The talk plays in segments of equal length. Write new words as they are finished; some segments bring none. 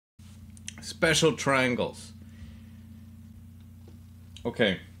Special triangles.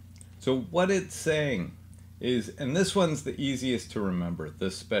 Okay, so what it's saying is, and this one's the easiest to remember,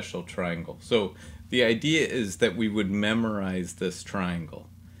 this special triangle. So the idea is that we would memorize this triangle.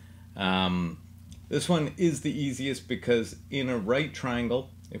 This one is the easiest because in a right triangle,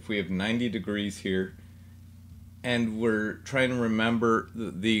 if we have 90 degrees here, and we're trying to remember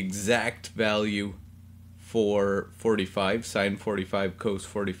the exact value for 45, sine 45, cos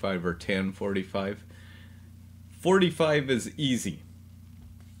 45, or tan 45, 45 is easy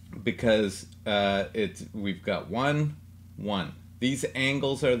because we've got 1, 1. These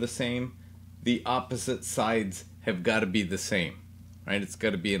angles are the same. The opposite sides have got to be the same, right? It's got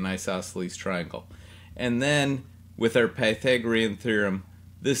to be an isosceles triangle. And then with our Pythagorean theorem,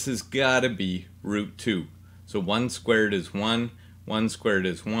 this has got to be root 2. So 1 squared is 1, 1 squared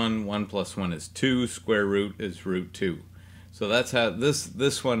is 1, 1 plus 1 is 2, square root is root 2. So that's how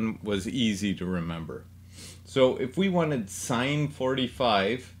this one was easy to remember. So if we wanted sine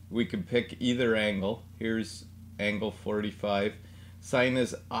 45, we could pick either angle. Here's angle 45. Sine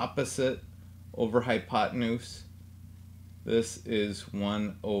is opposite over hypotenuse. This is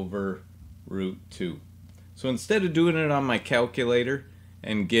 1 over root 2. So instead of doing it on my calculator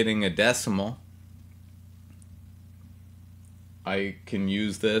and getting a decimal, I can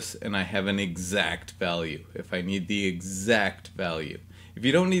use this and I have an exact value if I need the exact value. If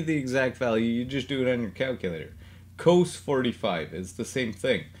you don't need the exact value, you just do it on your calculator. Cos 45 is the same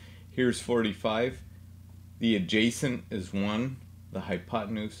thing. Here's 45. The adjacent is 1. The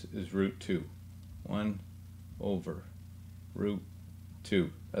hypotenuse is root 2. 1 over root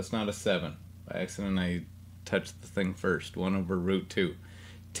 2. That's not a 7. By accident I touched the thing first. 1 over root 2.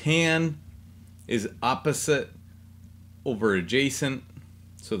 Tan is opposite over adjacent,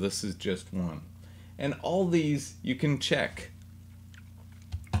 so this is just 1. And all these you can check.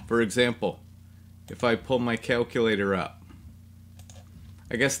 For example, if I pull my calculator up,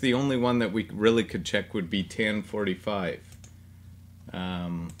 I guess the only one that we really could check would be tan 45.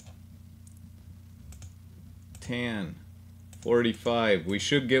 Tan 45, we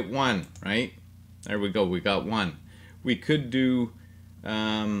should get 1, right? There we go, we got 1. We could do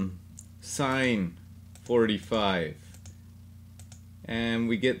sine 45, and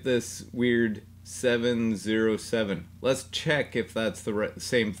we get this weird 707. Let's check if that's the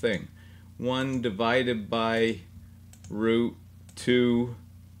same thing. 1 divided by root 2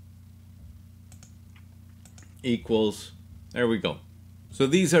 equals, there we go. So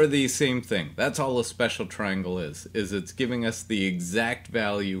these are the same thing. That's all a special triangle is it's giving us the exact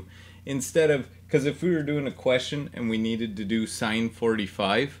value instead of, because if we were doing a question and we needed to do sine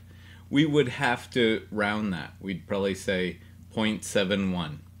 45, we would have to round that. We'd probably say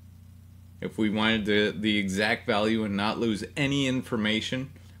 0.71. If we wanted the exact value and not lose any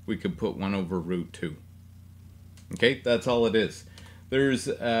information, we could put 1 over root 2. Okay, that's all it is. There's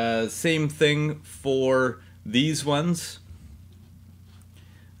same thing for these ones.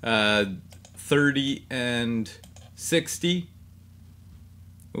 30 and 60.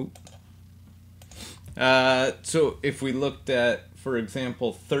 Ooh. So if we looked at, for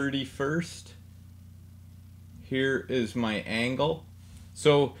example, 30 first, here is my angle.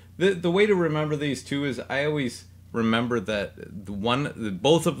 So the way to remember these two is I always remember that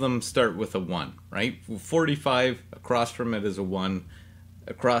both of them start with a 1, right? 45, across from it is a 1,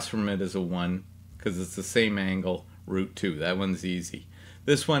 across from it is a 1, because it's the same angle, root 2. That one's easy.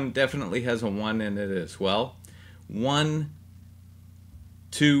 This one definitely has a 1 in it as well. 1,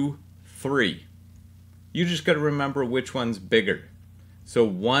 2, 3. You just got to remember which one's bigger. So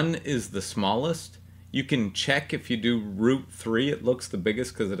 1 is the smallest. You can check if you do root 3, it looks the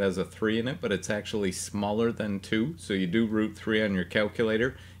biggest because it has a 3 in it, but it's actually smaller than 2. So you do root 3 on your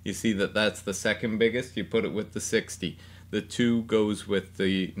calculator. You see that that's the second biggest. You put it with the 60. The 2 goes with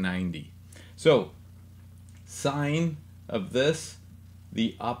the 90. So sine of this,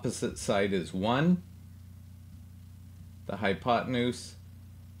 the opposite side is 1. The hypotenuse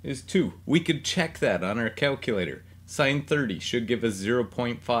is 2. We could check that on our calculator. Sine 30 should give us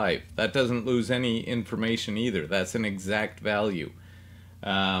 0.5. That doesn't lose any information either. That's an exact value.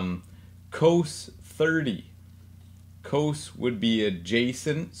 Cos 30. Cos would be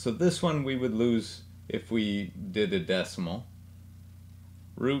adjacent. So this one we would lose if we did a decimal.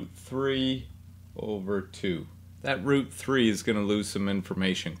 Root 3 over 2. That root 3 is going to lose some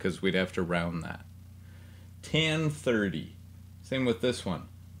information because we'd have to round that. Tan 30. Same with this one.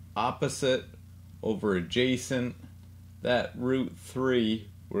 Opposite over adjacent. That root 3,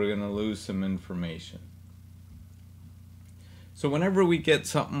 we're going to lose some information. So whenever we get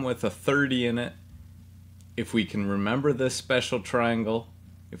something with a 30 in it, if we can remember this special triangle,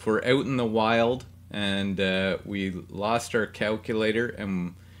 if we're out in the wild and we lost our calculator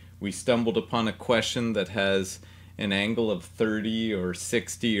and we stumbled upon a question that has an angle of 30 or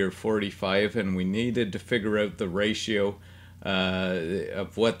 60 or 45 and we needed to figure out the ratio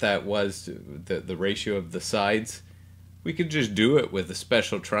of what that was, the ratio of the sides, we could just do it with a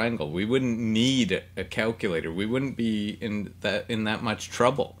special triangle. We wouldn't need a calculator. We wouldn't be in that much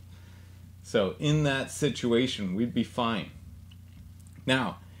trouble. So in that situation, we'd be fine.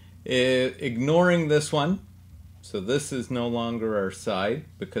 Now, ignoring this one, so this is no longer our side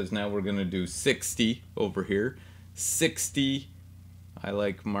because now we're going to do 60 over here. 60, I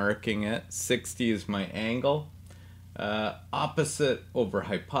like marking it. 60 is my angle. Opposite over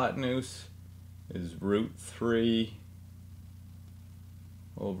hypotenuse is root 3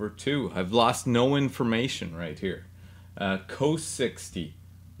 over 2. I've lost no information right here. Cos 60,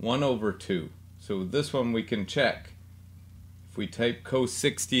 1 over 2. So this one we can check. If we type cos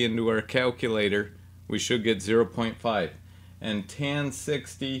 60 into our calculator, we should get 0.5. And tan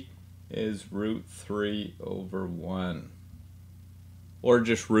 60 is root 3 over 1. Or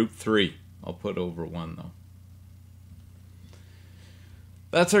just root 3. I'll put over 1 though.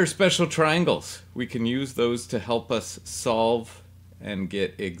 That's our special triangles. We can use those to help us solve and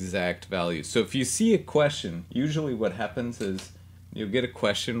get exact values. So if you see a question, usually what happens is you'll get a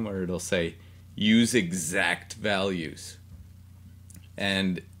question where it'll say use exact values.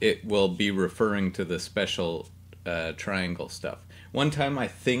 And it will be referring to the special triangle stuff. One time I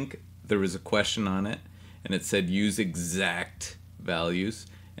think there was a question on it and it said use exact values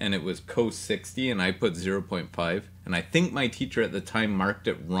and it was cos 60 and I put 0.5 and I think my teacher at the time marked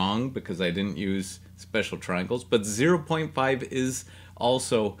it wrong because I didn't use special triangles, but 0.5 is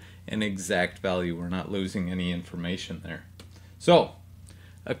also an exact value. We're not losing any information there. So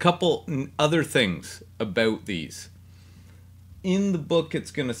a couple other things about these. In the book, it's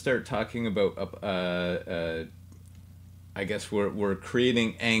going to start talking about, I guess we're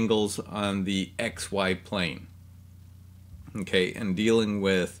creating angles on the XY plane. Okay, and dealing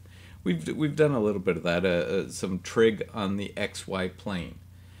with, we've done a little bit of that, some trig on the XY plane.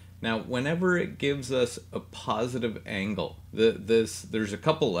 Now, whenever it gives us a positive angle, there's a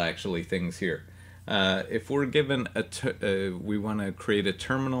couple actually things here. If we're given we want to create a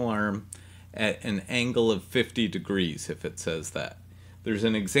terminal arm at an angle of 50 degrees, if it says that. There's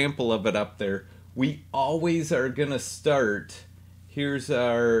an example of it up there. We always are going to start, here's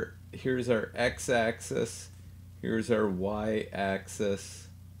our x-axis, here's our y-axis.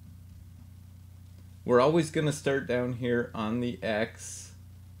 We're always going to start down here on the x,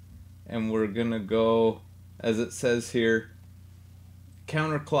 and we're going to go, as it says here,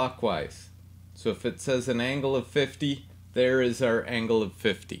 counterclockwise. So if it says an angle of 50, there is our angle of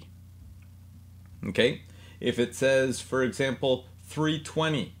 50. Okay, if it says, for example,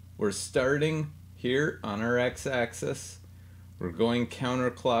 320, we're starting here on our x-axis, we're going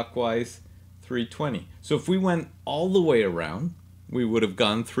counterclockwise, 320. So if we went all the way around, we would have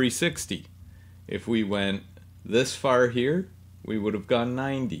gone 360. If we went this far here, we would have gone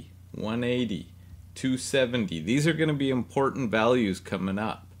 90, 180, 270. These are going to be important values coming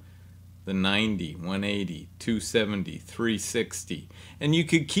up. The 90, 180, 270, 360. And you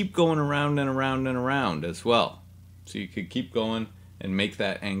could keep going around and around and around as well. So you could keep going and make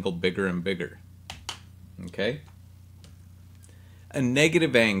that angle bigger and bigger. Okay? A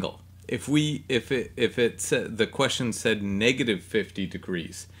negative angle. If it said, the question said negative 50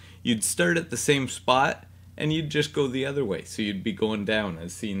 degrees, you'd start at the same spot and you'd just go the other way. So you'd be going down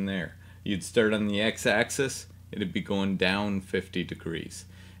as seen there. You'd start on the x-axis, it'd be going down 50 degrees.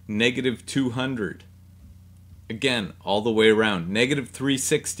 Negative 200, again, all the way around. Negative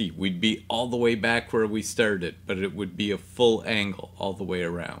 360, we'd be all the way back where we started, but it would be a full angle all the way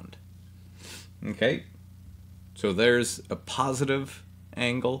around. Okay, so there's a positive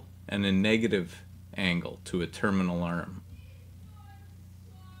angle and a negative angle to a terminal arm.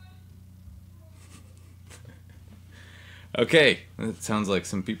 Okay, it sounds like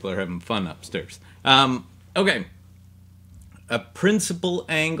some people are having fun upstairs. Okay. A principal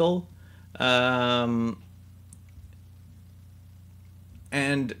angle and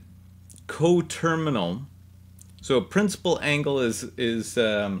coterminal. So a principal angle is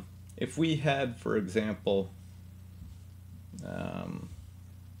if we had, for example,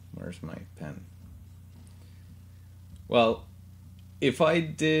 where's my pen? Well, if I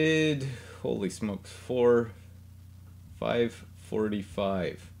did, holy smokes,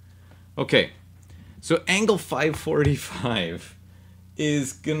 545. Okay. So angle 545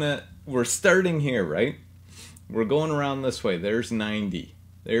 is gonna, we're starting here, right? We're going around this way. There's 90.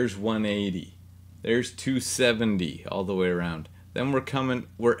 There's 180. There's 270 all the way around. Then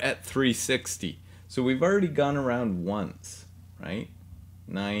we're at 360. So we've already gone around once, right?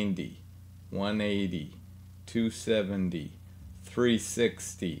 90, 180, 270,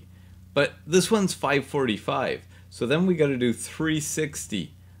 360. But this one's 545. So then we got to do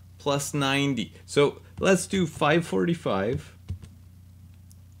 360 plus 90. So let's do 545.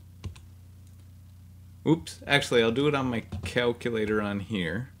 Oops, actually I'll do it on my calculator on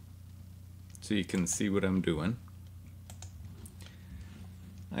here so you can see what I'm doing.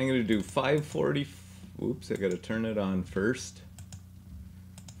 I'm going to do 540. Oops, I got to turn it on first.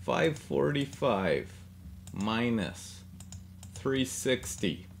 545 minus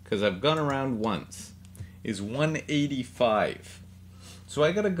 360, because I've gone around once, is 185. So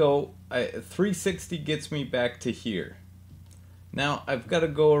I got to go, 360 gets me back to here. Now I've got to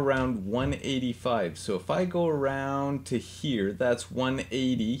go around 185. So if I go around to here, that's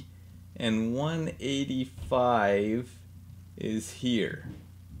 180, and 185 is here.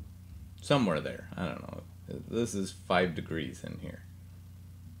 Somewhere there. I don't know. This is 5 degrees in here.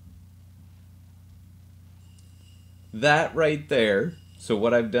 That right there. So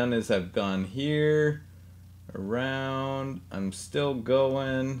what I've done is I've gone here, around, I'm still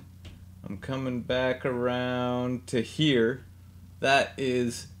going, I'm coming back around to here. That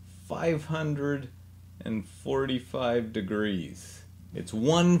is 545 degrees. It's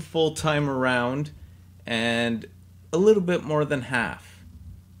one full time around and a little bit more than half.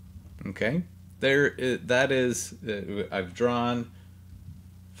 Okay? That is, I've drawn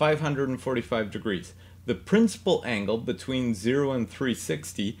 545 degrees. The principal angle between 0 and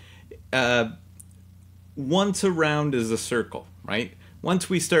 360, once around is a circle, right? Once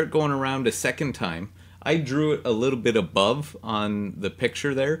we start going around a second time, I drew it a little bit above on the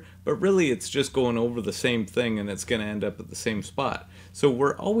picture there, but really it's just going over the same thing and it's going to end up at the same spot. So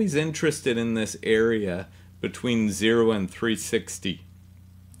we're always interested in this area between 0 and 360.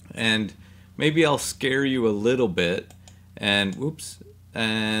 And maybe I'll scare you a little bit and, whoops,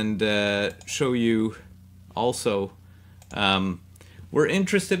 and show you also, we're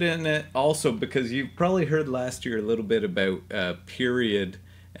interested in it also because you probably heard last year a little bit about period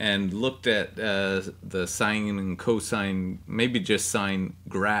and looked at the sine and cosine, maybe just sine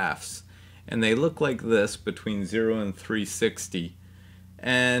graphs, and they look like this between 0 and 360.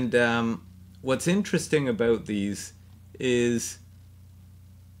 And what's interesting about these is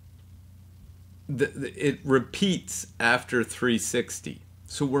it repeats after 360.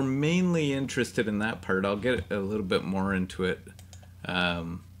 So we're mainly interested in that part. I'll get a little bit more into it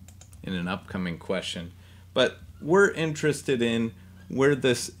in an upcoming question. But we're interested in where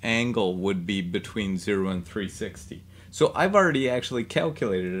this angle would be between 0 and 360. So I've already actually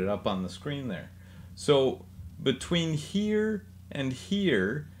calculated it up on the screen there. So between here and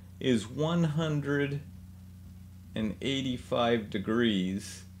here is 185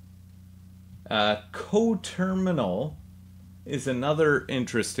 degrees. Coterminal is another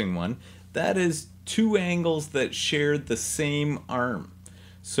interesting one. That is two angles that share the same arm.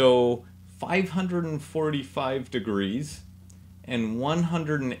 So 545 degrees and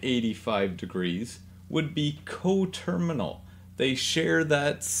 185 degrees would be coterminal. They share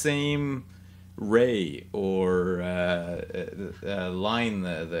that same ray or line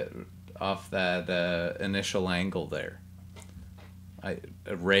off that initial angle there. A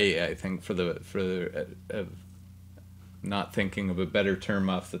ray, I think, for not thinking of a better term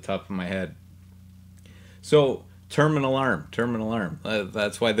off the top of my head. So terminal arm.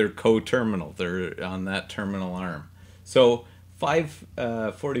 That's why they're coterminal. They're on that terminal arm. So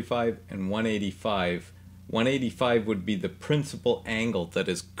 545 and 185. 185 would be the principal angle that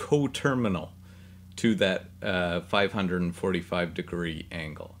is coterminal to that 545 degree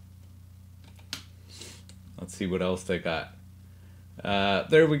angle. Let's see what else they got.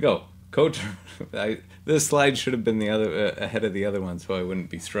 There we go. This slide should have been the other ahead of the other one, so I wouldn't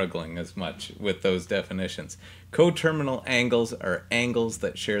be struggling as much with those definitions. Coterminal angles are angles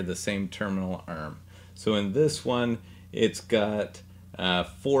that share the same terminal arm. So in this one, it's got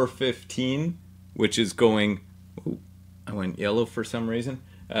 415, which is going. Ooh, I went yellow for some reason.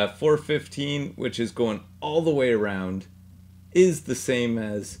 415, which is going all the way around, is the same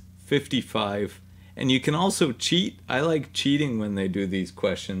as 55. And you can also cheat. I like cheating when they do these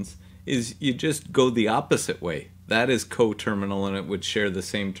questions. Is you just go the opposite way. That is coterminal, and it would share the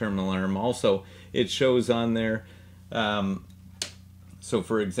same terminal arm. Also, it shows on there. So,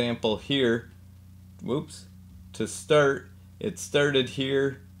 for example, here, whoops, to start, it started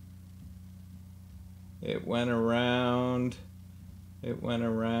here. It went around.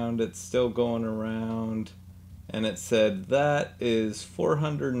 It's still going around. And it said that is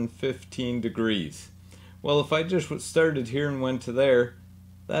 415 degrees. Well, if I just started here and went to there,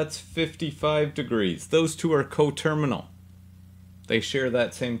 that's 55 degrees. Those two are coterminal. They share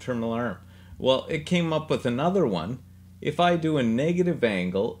that same terminal arm. Well, it came up with another one. If I do a negative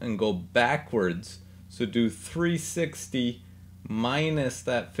angle and go backwards, so do 360 minus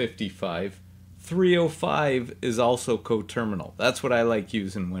that 55, 305 is also coterminal. That's what I like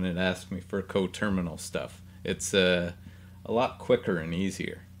using when it asks me for coterminal stuff. It's a lot quicker and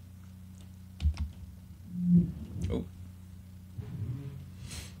easier. Oh.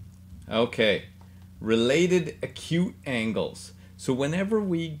 Okay, related acute angles. So whenever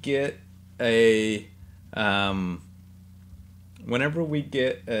we get a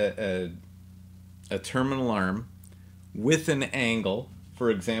terminal arm with an angle, for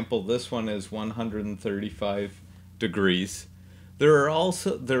example, this one is 135 degrees. There are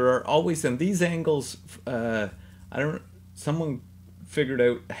always, and these angles, someone figured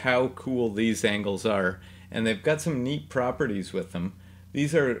out how cool these angles are, and they've got some neat properties with them.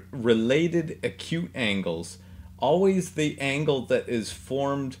 These are related acute angles. Always the angle that is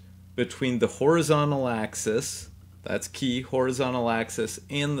formed between the horizontal axis, that's key, horizontal axis,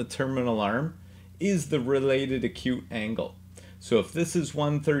 and the terminal arm is the related acute angle. So if this is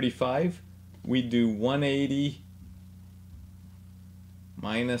 135, we do 180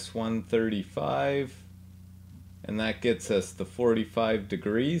 minus 135, and that gets us the 45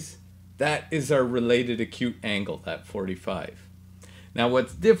 degrees. That is our related acute angle, that 45. Now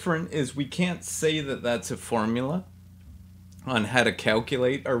what's different is we can't say that that's a formula on how to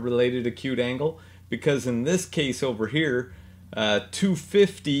calculate our related acute angle, because in this case over here,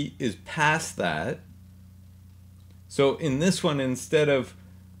 250 is past that. So in this one, instead of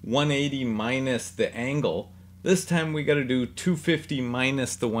 180 minus the angle, this time we got to do 250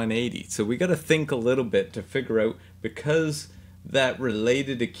 minus the 180. So we got to think a little bit to figure out, because that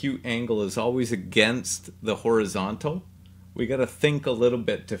related acute angle is always against the horizontal, we got to think a little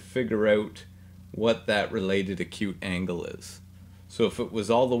bit to figure out what that related acute angle is. So if it was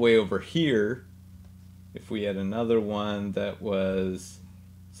all the way over here, if we had another one that was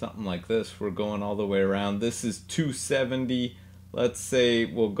something like this, we're going all the way around. This is 270. Let's say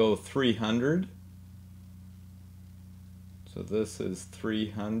we'll go 300. So this is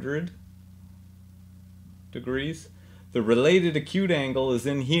 300 degrees. The related acute angle is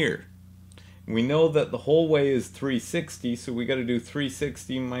in here. We know that the whole way is 360, so we got to do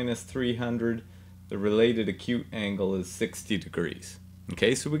 360 minus 300. The related acute angle is 60 degrees.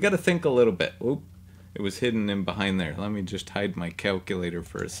 Okay, so we got to think a little bit. Oop, it was hidden in behind there. Let me just hide my calculator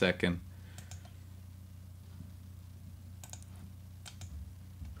for a second.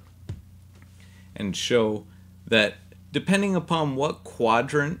 And show that depending upon what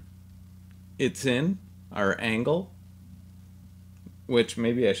quadrant it's in, our angle, which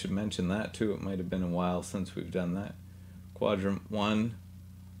maybe I should mention that too, it might have been a while since we've done that. Quadrant 1,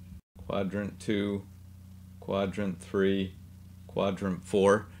 quadrant 2, quadrant 3, quadrant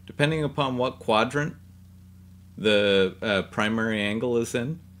 4. Depending upon what quadrant the primary angle is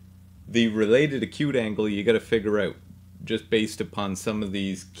in, the related acute angle you got to figure out just based upon some of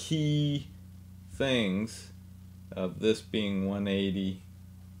these key things of this being 180,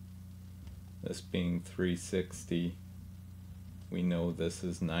 this being 360. We know this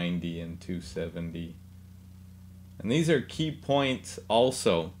is 90 and 270. And these are key points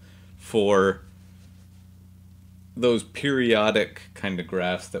also for those periodic kind of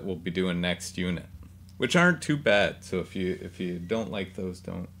graphs that we'll be doing next unit, which aren't too bad. So if you don't like those,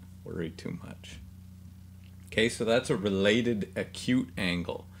 don't worry too much. Okay, so that's a related acute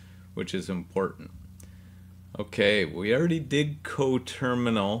angle, which is important. Okay, we already did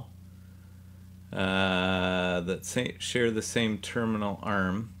coterminal that share the same terminal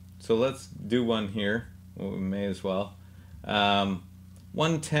arm. So let's do one here. Well, we may as well.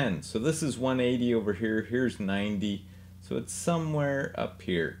 110. So this is 180 over here. Here's 90. So it's somewhere up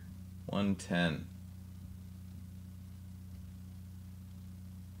here. 110.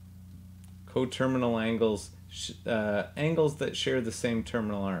 Coterminal angles, angles that share the same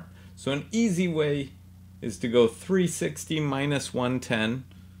terminal arm. So an easy way is to go 360 minus 110.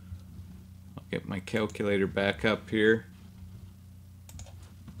 I'll get my calculator back up here.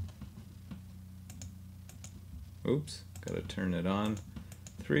 Oops, gotta turn it on.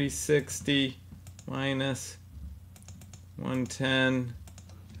 360 minus 110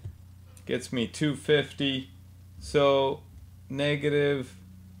 gets me 250. So negative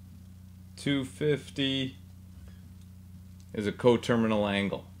 250 is a coterminal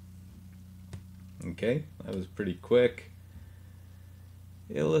angle. Okay, that was pretty quick.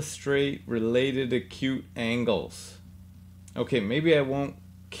 Illustrate related acute angles. Okay, maybe I won't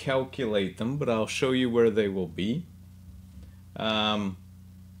calculate them, but I'll show you where they will be.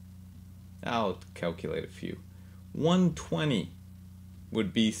 I'll calculate a few. 120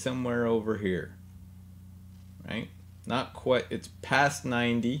 would be somewhere over here, right? Not quite, it's past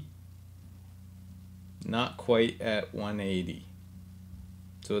 90, not quite at 180.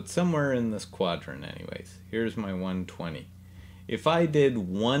 So it's somewhere in this quadrant anyways. Here's my 120. If I did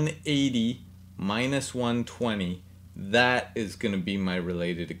 180 minus 120, that is going to be my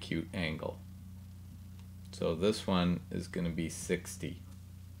related acute angle. So this one is going to be 60.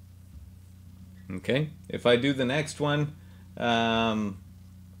 Okay, if I do the next one,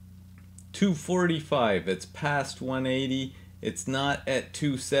 245, it's past 180, it's not at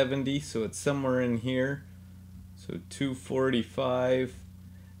 270, so it's somewhere in here. So 245.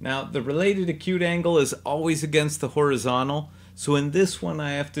 Now the related acute angle is always against the horizontal, so in this one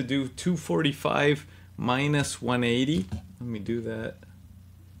I have to do 245 minus 180. Let me do that.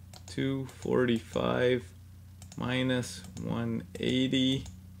 245 minus 180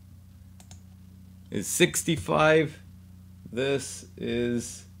 is 65. This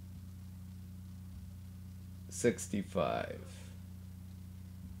is 65.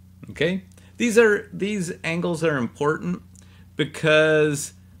 Okay? These angles are important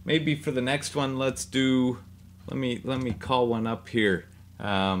because maybe for the next one, let's do, let me call one up here.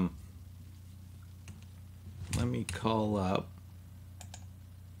 Let me call up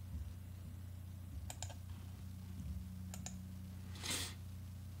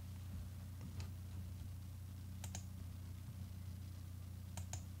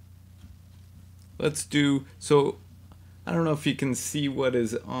let's do, so I don't know if you can see what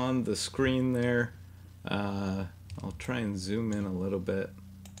is on the screen there. I'll try and zoom in a little bit.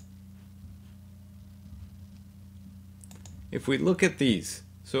 If we look at these,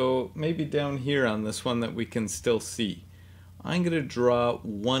 so maybe down here on this one that we can still see, I'm going to draw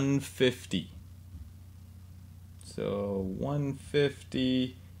 150. So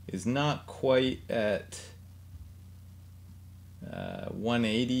 150 is not quite at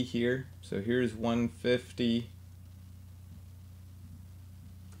 180 here. So here's 150,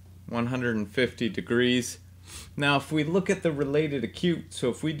 150 degrees. Now if we look at the related acute, so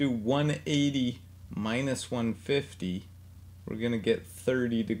if we do 180 minus 150, we're going to get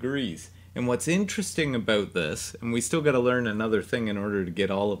 30 degrees. And what's interesting about this, and we still got to learn another thing in order to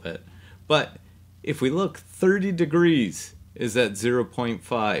get all of it, but if we look, 30 degrees is at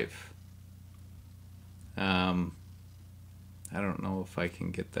 0.5. I don't know if I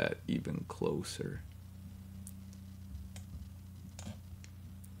can get that even closer.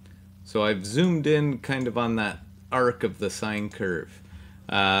 So I've zoomed in kind of on that arc of the sine curve.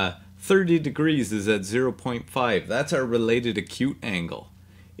 30 degrees is at 0.5. That's our related acute angle.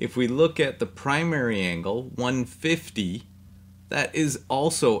 If we look at the primary angle, 150, that is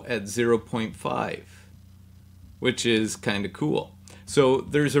also at 0.5, which is kind of cool. So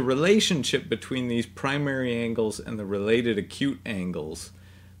there's a relationship between these primary angles and the related acute angles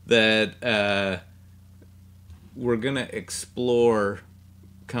that we're going to explore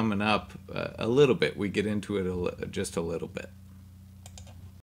coming up a little bit. We get into it just a little bit.